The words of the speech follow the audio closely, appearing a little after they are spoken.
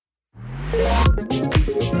Hello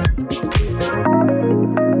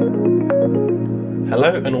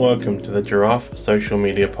and welcome to the Giraffe Social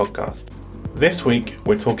Media Podcast. This week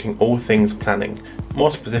we're talking all things planning,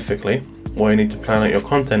 more specifically why you need to plan out your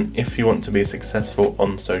content if you want to be successful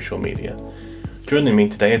on social media. Joining me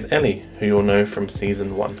today is Ellie, who you'll know from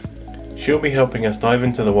Season 1. She'll be helping us dive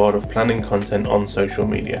into the world of planning content on social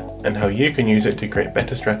media and how you can use it to create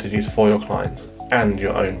better strategies for your clients and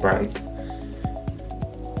your own brands.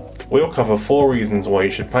 We'll cover 4 reasons why you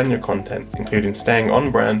should plan your content, including staying on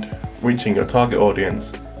brand, reaching your target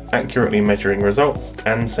audience, accurately measuring results,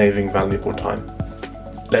 and saving valuable time.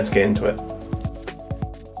 Let's get into it.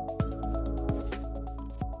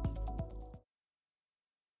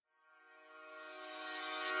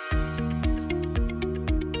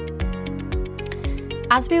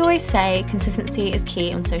 As we always say, consistency is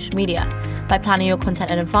key on social media. By planning your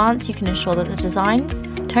content in advance, you can ensure that the designs,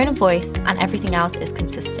 tone of voice, and everything else is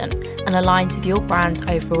consistent and aligns with your brand's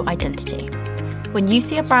overall identity. When you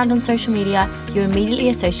see a brand on social media, you immediately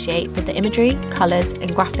associate with the imagery, colours,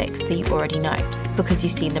 and graphics that you already know because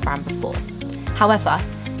you've seen the brand before. However,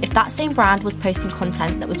 if that same brand was posting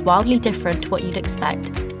content that was wildly different to what you'd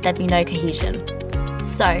expect, there'd be no cohesion.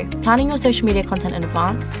 So, planning your social media content in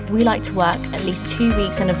advance, we like to work at least 2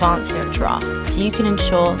 weeks in advance here at Giraffe, so you can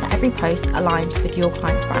ensure that every post aligns with your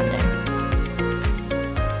client's branding.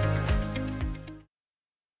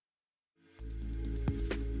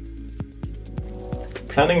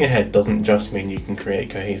 Planning ahead doesn't just mean you can create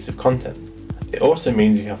cohesive content. It also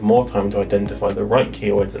means you have more time to identify the right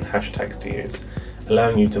keywords and hashtags to use,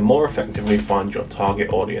 allowing you to more effectively find your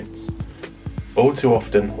target audience. All too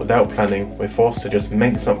often, without planning, we're forced to just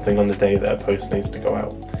make something on the day that a post needs to go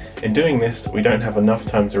out. In doing this, we don't have enough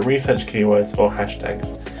time to research keywords or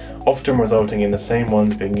hashtags, often resulting in the same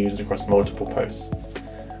ones being used across multiple posts.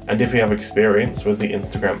 And if you have experience with the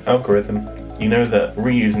Instagram algorithm, you know that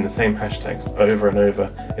reusing the same hashtags over and over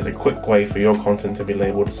is a quick way for your content to be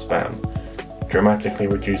labelled as spam, dramatically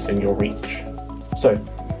reducing your reach. So,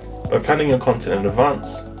 by planning your content in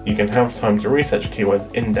advance, you can have time to research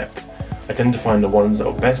keywords in depth, identifying the ones that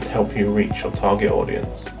will best help you reach your target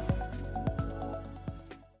audience.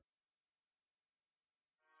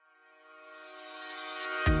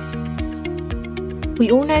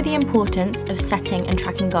 We all know the importance of setting and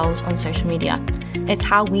tracking goals on social media. It's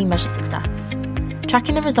how we measure success.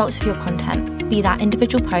 Tracking the results of your content, be that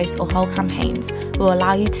individual posts or whole campaigns, will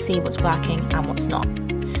allow you to see what's working and what's not.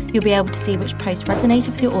 You'll be able to see which posts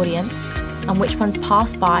resonated with your audience and which ones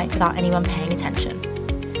passed by without anyone paying attention.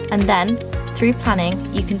 And then, through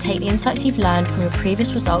planning, you can take the insights you've learned from your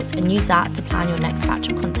previous results and use that to plan your next batch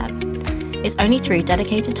of content. It's only through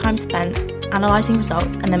dedicated time spent, analysing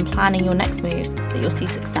results, and then planning your next moves that you'll see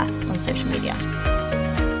success on social media.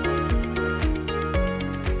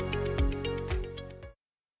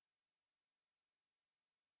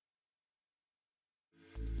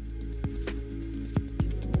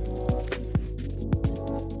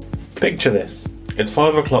 Picture this. It's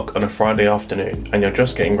 5 o'clock on a Friday afternoon and you're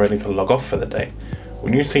just getting ready to log off for the day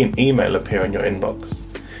when you see an email appear in your inbox.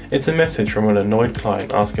 It's a message from an annoyed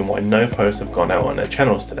client asking why no posts have gone out on their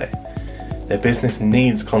channels today. Their business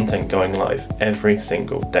needs content going live every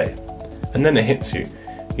single day. And then it hits you.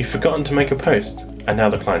 You've forgotten to make a post and now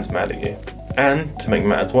the client's mad at you. And to make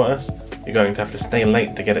matters worse, you're going to have to stay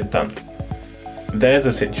late to get it done. There's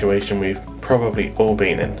a situation we've probably all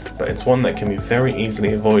been in, but it's one that can be very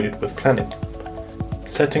easily avoided with planning.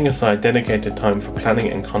 Setting aside dedicated time for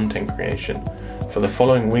planning and content creation for the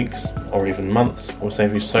following weeks or even months will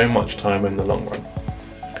save you so much time in the long run.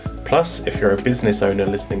 Plus, if you're a business owner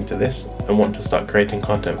listening to this and want to start creating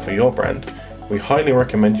content for your brand, we highly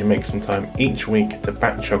recommend you make some time each week to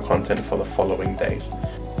batch your content for the following days.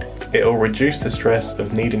 It will reduce the stress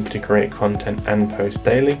of needing to create content and post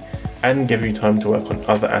daily and give you time to work on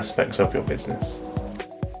other aspects of your business.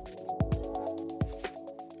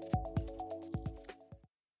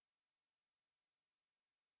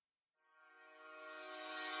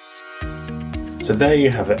 So there you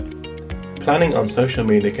have it. Planning on social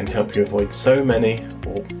media can help you avoid so many,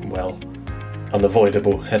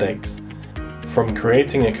 unavoidable headaches. From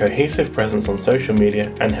creating a cohesive presence on social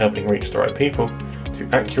media and helping reach the right people, to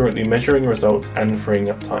accurately measuring results and freeing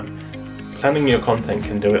up time. Planning your content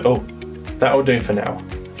can do it all. That'll do for now.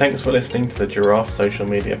 Thanks for listening to the Giraffe Social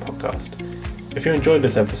Media Podcast. If you enjoyed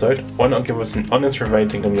this episode, why not give us an honest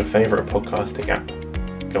rating on your favourite podcasting app?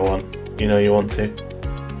 Go on, you know you want to.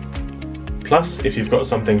 Plus, if you've got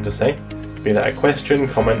something to say, be that a question,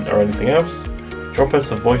 comment or anything else, drop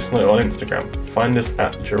us a voice note on Instagram. Find us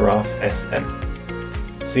at GiraffeSM.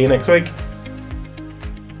 See you next week.